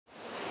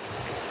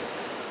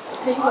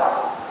There were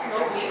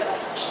not me, but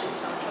especially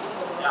some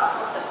people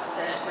concepts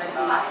that might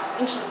be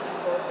interesting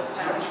for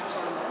aspiring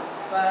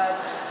astronomers. But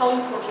how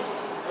important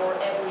it is for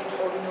average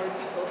ordinary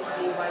people to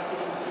be invited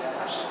into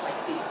discussions like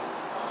this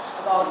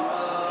about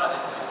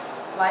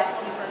life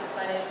on different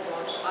planets,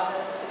 about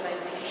other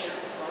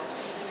civilizations, about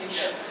space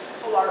mission.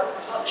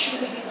 How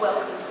should we be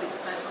welcome to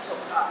this kind of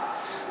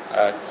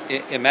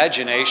talks?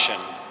 Imagination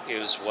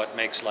is what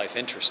makes life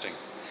interesting.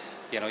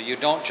 You know, you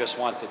don't just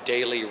want the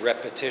daily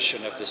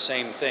repetition of the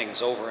same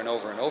things over and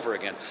over and over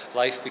again.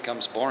 Life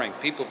becomes boring.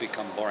 People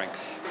become boring.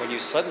 When you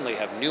suddenly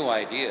have new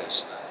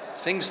ideas,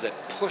 things that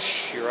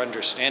push your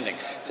understanding,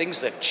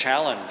 things that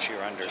challenge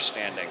your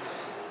understanding,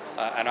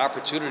 an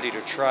opportunity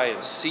to try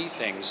and see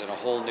things in a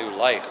whole new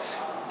light,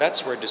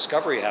 that's where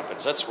discovery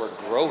happens. That's where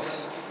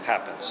growth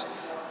happens.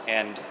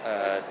 And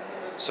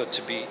so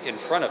to be in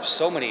front of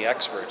so many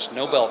experts,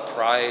 Nobel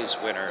Prize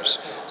winners,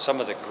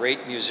 some of the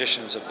great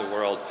musicians of the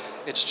world,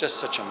 it's just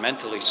such a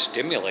mentally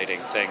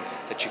stimulating thing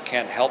that you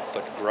can't help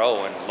but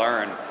grow and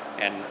learn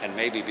and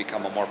maybe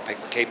become a more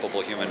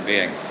capable human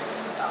being.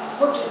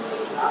 What do you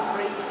think is the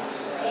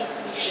greatest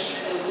space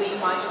mission that we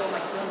might or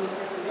might not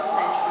witness in this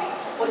century?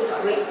 What is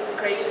the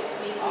greatest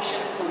space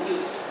mission for you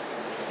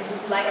that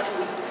you'd like to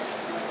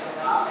witness in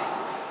your lifetime?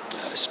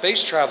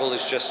 Space travel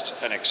is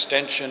just an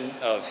extension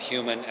of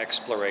human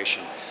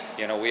exploration.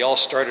 You know, we all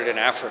started in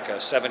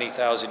Africa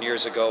 70,000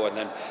 years ago, and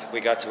then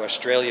we got to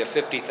Australia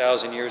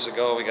 50,000 years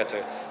ago. We got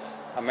to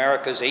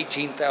Americas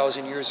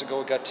 18,000 years ago.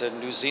 We got to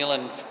New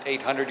Zealand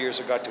 800 years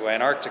ago. Got to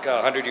Antarctica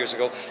 100 years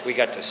ago. We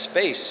got to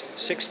space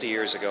 60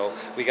 years ago.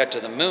 We got to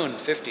the moon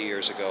 50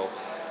 years ago.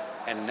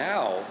 And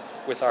now,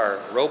 with our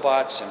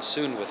robots and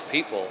soon with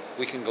people,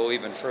 we can go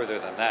even further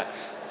than that.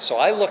 So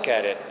I look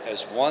at it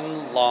as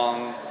one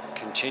long,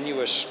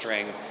 continuous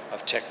string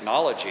of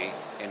technology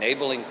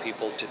enabling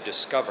people to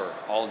discover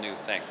all new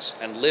things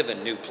and live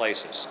in new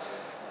places.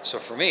 So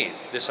for me,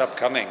 this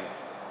upcoming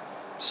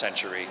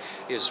century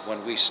is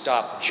when we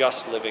stop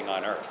just living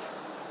on Earth.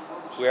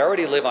 We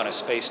already live on a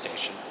space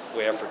station.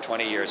 We have for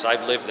 20 years.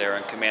 I've lived there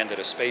and commanded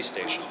a space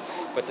station.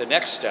 But the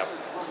next step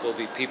will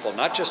be people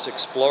not just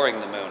exploring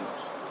the moon,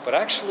 but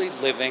actually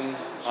living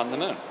on the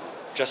moon,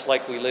 just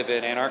like we live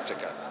in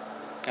Antarctica.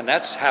 And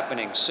that's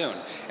happening soon.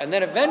 And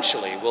then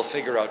eventually we'll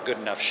figure out good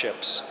enough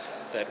ships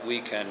that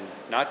we can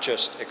not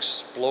just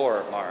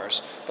explore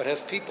Mars, but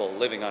have people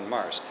living on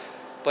Mars.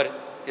 But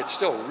it's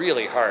still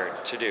really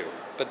hard to do.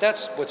 But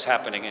that's what's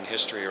happening in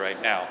history right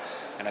now.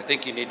 And I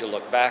think you need to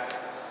look back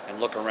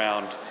and look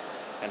around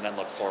and then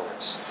look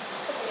forwards.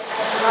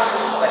 The last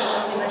two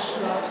questions you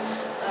mentioned about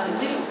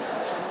living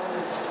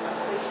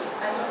places.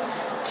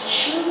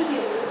 Should we be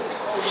a little bit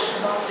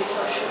cautious about this,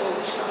 or should we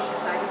be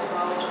excited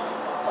about the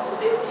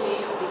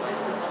possibility of the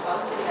existence of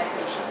other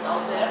civilizations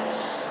out there?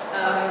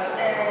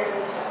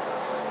 And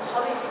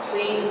how do you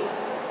explain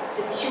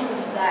this human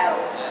desire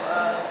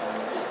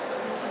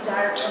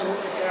to know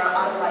that there are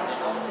other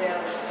lives out there?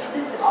 Is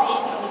this the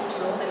basic need to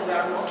know that we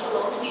are not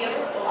alone here,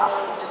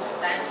 or it's just a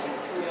scientific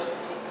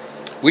curiosity?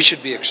 We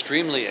should be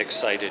extremely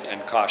excited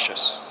and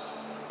cautious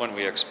when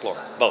we explore,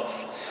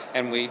 both.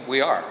 And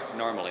we are,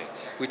 normally.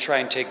 We try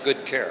and take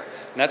good care.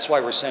 And that's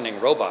why we're sending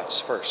robots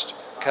first.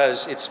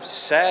 Because it's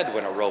sad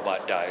when a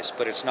robot dies,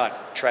 but it's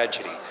not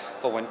tragedy.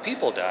 But when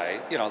people die,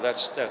 you know,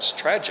 that's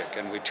tragic,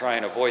 and we try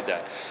and avoid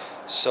that.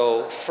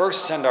 So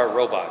first send our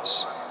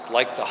robots,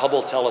 like the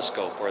Hubble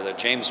telescope or the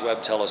James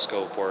Webb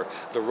telescope, or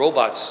the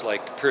robots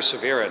like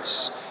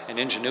Perseverance and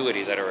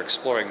Ingenuity that are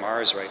exploring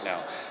Mars right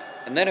now.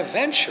 And then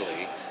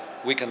eventually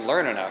we can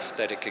learn enough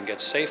that it can get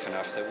safe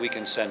enough that we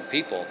can send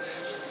people,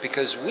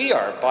 because we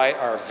are, by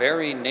our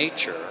very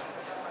nature,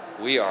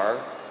 we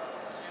are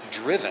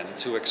driven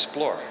to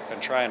explore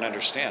and try and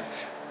understand.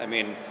 I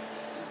mean,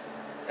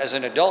 as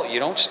an adult, you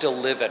don't still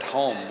live at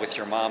home with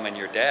your mom and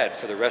your dad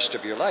for the rest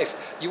of your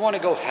life. You want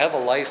to go have a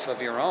life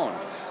of your own.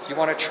 You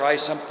want to try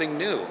something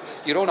new.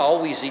 You don't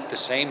always eat the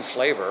same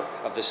flavor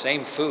of the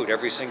same food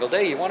every single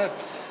day. You want to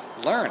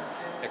learn,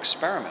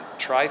 experiment,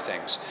 try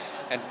things.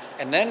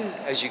 And then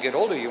as you get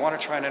older, you want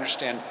to try and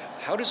understand,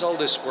 how does all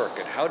this work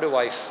and how do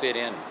I fit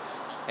in?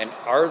 And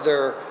are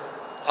there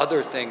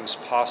other things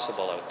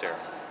possible out there?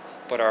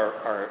 But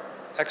our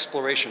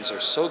explorations are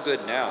so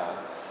good now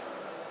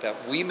that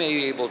we may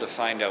be able to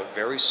find out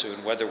very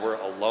soon whether we're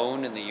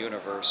alone in the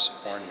universe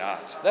or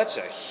not. That's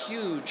a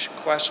huge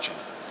question.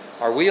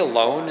 Are we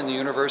alone in the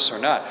universe or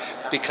not?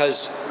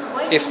 Because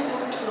if...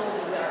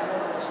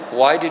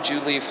 Why did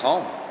you leave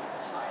home?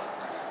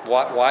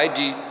 Why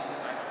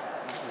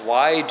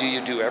do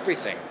you do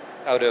everything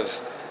out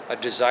of a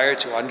desire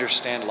to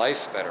understand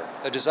life better,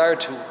 a desire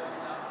to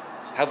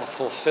have a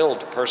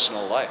fulfilled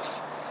personal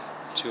life,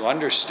 to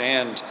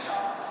understand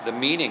the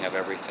meaning of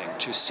everything,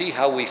 to see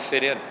how we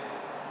fit in?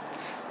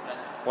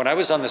 When I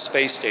was on the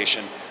space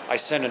station, I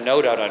sent a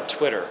note out on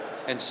Twitter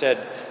and said,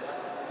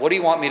 what do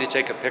you want me to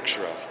take a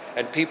picture of?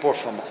 And people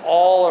from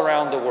all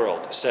around the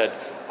world said,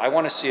 I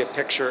want to see a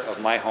picture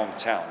of my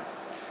hometown,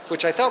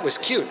 which I thought was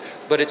cute,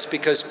 but it's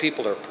because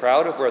people are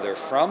proud of where they're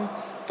from,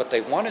 but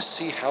they want to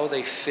see how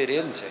they fit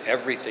into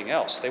everything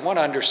else. They want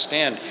to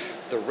understand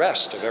the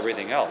rest of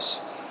everything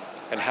else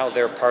and how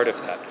they're part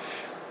of that.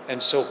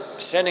 And so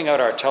sending out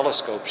our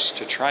telescopes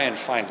to try and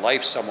find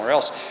life somewhere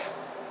else,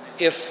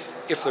 if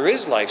there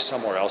is life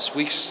somewhere else,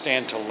 we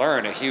stand to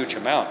learn a huge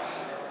amount.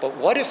 But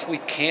what if we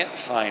can't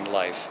find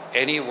life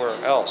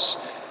anywhere else?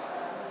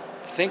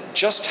 Think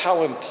just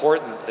how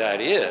important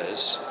that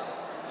is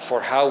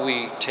for how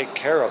we take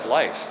care of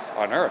life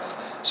on Earth.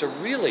 It's a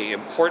really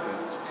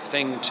important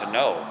thing to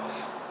know.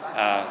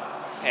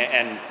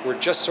 And we're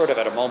just sort of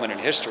at a moment in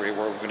history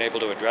where we've been able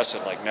to address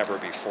it like never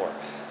before.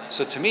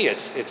 So to me,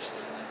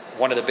 it's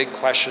one of the big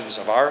questions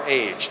of our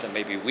age that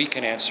maybe we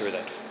can answer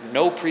that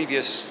no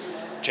previous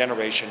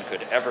generation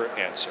could ever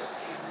answer.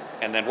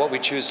 And then what we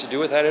choose to do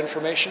with that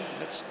information,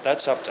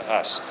 that's up to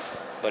us.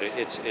 But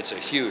it's a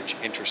huge,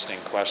 interesting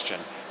question,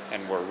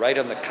 and we're right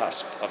on the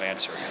cusp of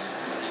answering it.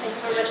 Thank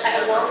you very much. I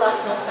have one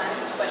last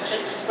non-scientific question.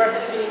 Where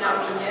have you been in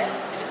Armenia?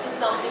 Have you seen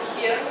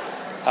something here?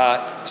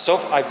 So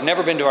I've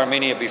never been to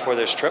Armenia before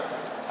this trip.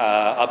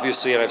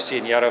 Obviously, I've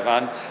seen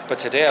Yerevan, but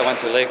today I went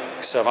to Lake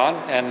Savan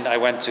and I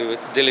went to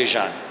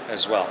Dilijan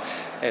as well.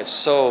 It's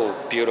so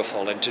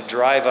beautiful, and to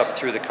drive up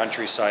through the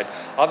countryside.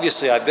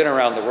 Obviously, I've been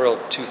around the world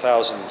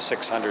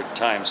 2,600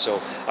 times,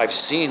 so I've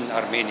seen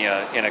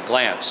Armenia in a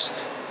glance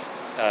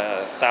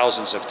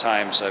thousands of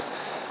times.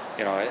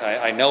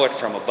 I know it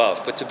from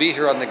above, but to be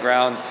here on the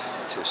ground,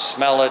 to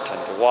smell it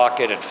and to walk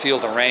it and feel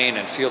the rain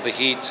and feel the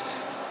heat,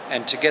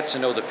 and to get to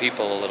know the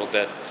people a little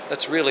bit,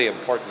 that's really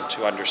important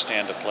to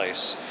understand a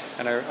place.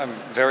 And I'm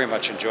very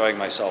much enjoying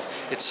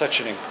myself. It's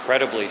such an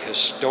incredibly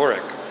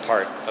historic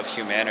part of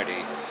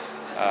humanity.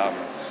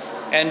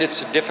 And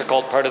it's a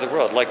difficult part of the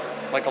world,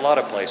 like a lot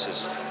of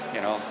places.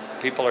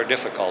 People are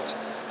difficult,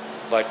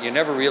 but you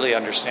never really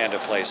understand a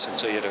place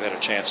until you've had a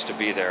chance to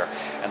be there.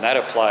 And that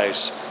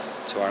applies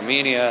to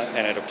Armenia,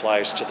 and it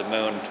applies to the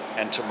moon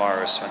and to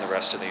Mars and the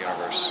rest of the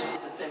universe.